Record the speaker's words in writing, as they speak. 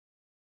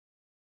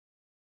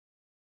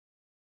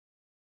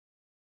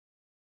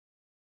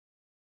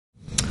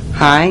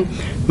Hi,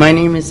 my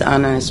name is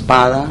Ana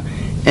Espada,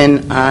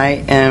 and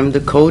I am the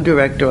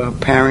co-director of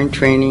Parent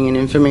Training and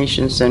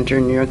Information Center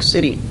in New York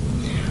City.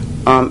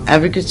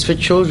 Advocates for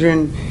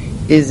Children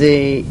is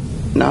a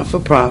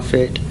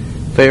not-for-profit,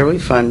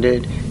 federally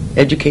funded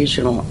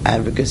educational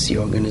advocacy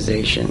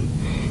organization,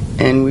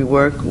 and we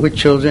work with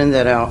children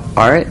that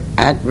are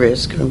at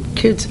risk,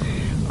 kids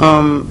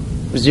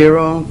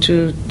 0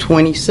 to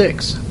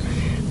 26,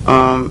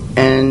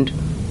 and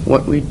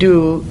what we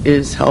do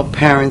is help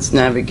parents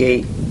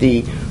navigate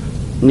the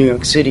New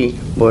York City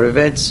Board of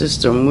Ed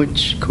system,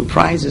 which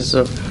comprises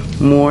of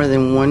more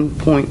than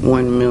 1.1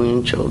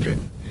 million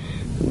children.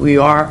 We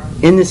are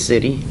in the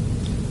city,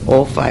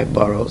 all 5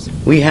 boroughs.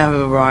 We have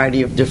a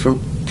variety of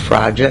different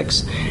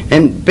projects,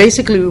 and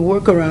basically we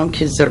work around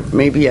kids that are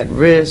maybe at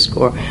risk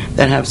or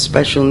that have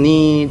special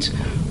needs,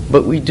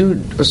 but we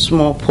do a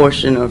small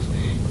portion of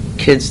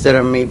kids that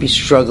are maybe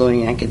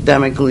struggling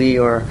academically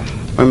or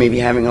maybe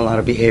having a lot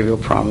of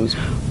behavioral problems.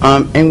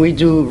 And we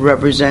do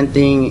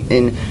representing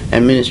in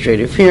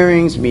administrative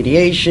hearings,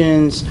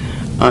 mediations,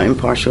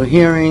 impartial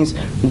hearings,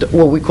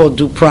 what we call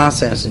due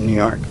process in New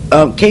York.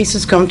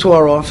 Cases come to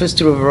our office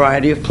through a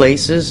variety of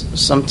places,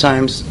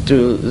 sometimes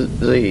through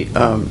the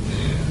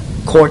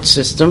court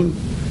system,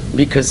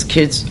 because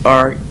kids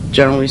are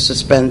generally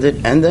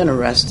suspended and then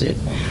arrested.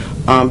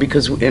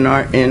 Because in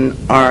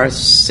our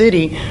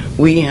city,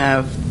 we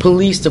have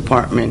police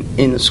department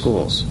in the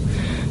schools.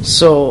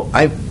 So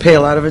I pay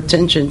a lot of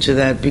attention to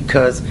that,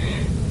 because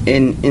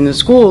in the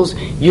schools,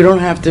 you don't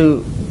have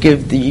to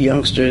give the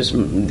youngsters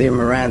their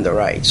Miranda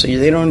rights. So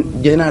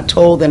they're not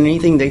told that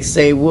anything they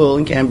say will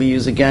and can be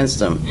used against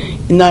them,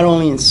 not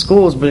only in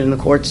schools but in the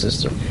court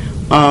system.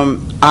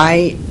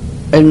 I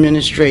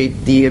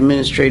administrate the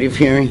administrative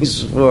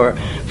hearings for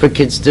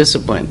kids'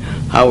 discipline.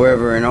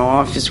 However, in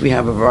our office we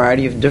have a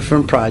variety of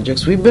different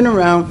projects. We've been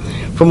around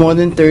for more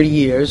than 30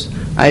 years.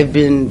 I've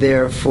been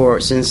there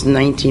since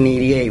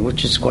 1988,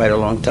 which is quite a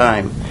long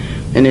time.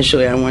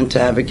 Initially, I went to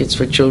Advocates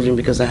for Children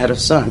because I had a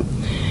son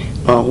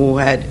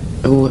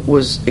who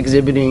was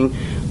exhibiting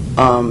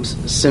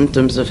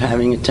symptoms of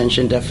having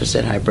attention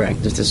deficit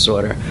hyperactive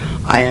disorder.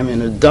 I am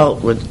an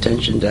adult with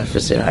attention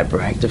deficit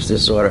hyperactive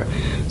disorder,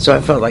 so I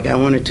felt like I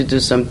wanted to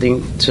do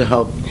something to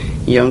help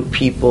young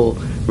people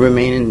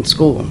remain in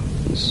school,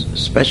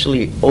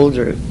 especially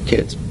older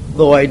kids.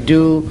 Though I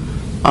do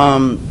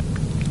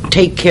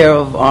take care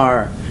of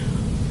our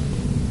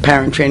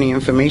Parent Training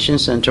Information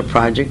Center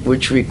project,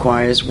 which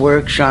requires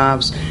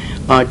workshops,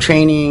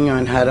 training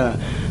on how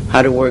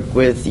to work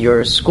with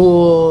your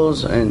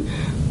schools, and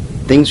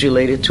things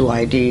related to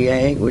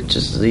IDEA, which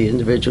is the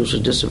Individuals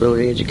with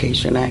Disability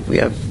Education Act. We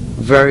have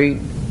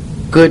very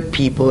good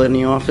people in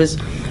the office,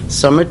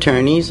 some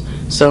attorneys,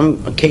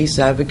 some case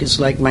advocates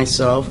like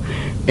myself,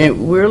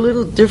 and we're a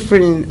little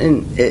different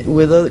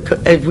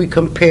if we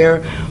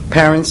compare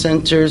parent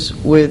centers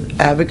with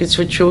Advocates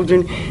for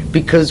Children,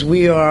 because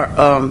we are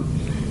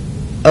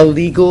a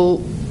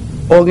legal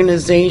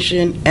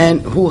organization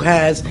and who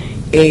has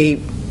a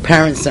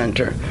parent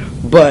center,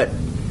 but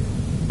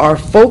our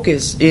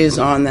focus is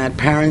on that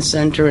parent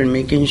center and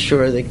making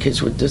sure that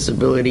kids with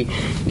disability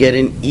get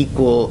an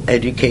equal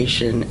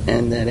education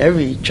and that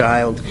every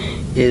child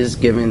is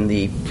given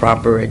the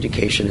proper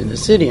education in the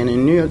city. And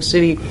in New York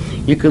City,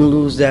 you can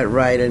lose that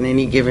right at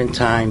any given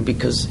time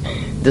because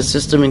the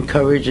system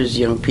encourages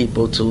young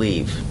people to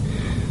leave.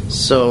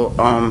 So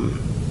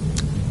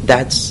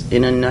that's,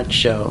 in a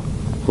nutshell,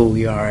 who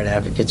we are at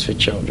Advocates for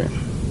Children.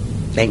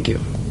 Thank you.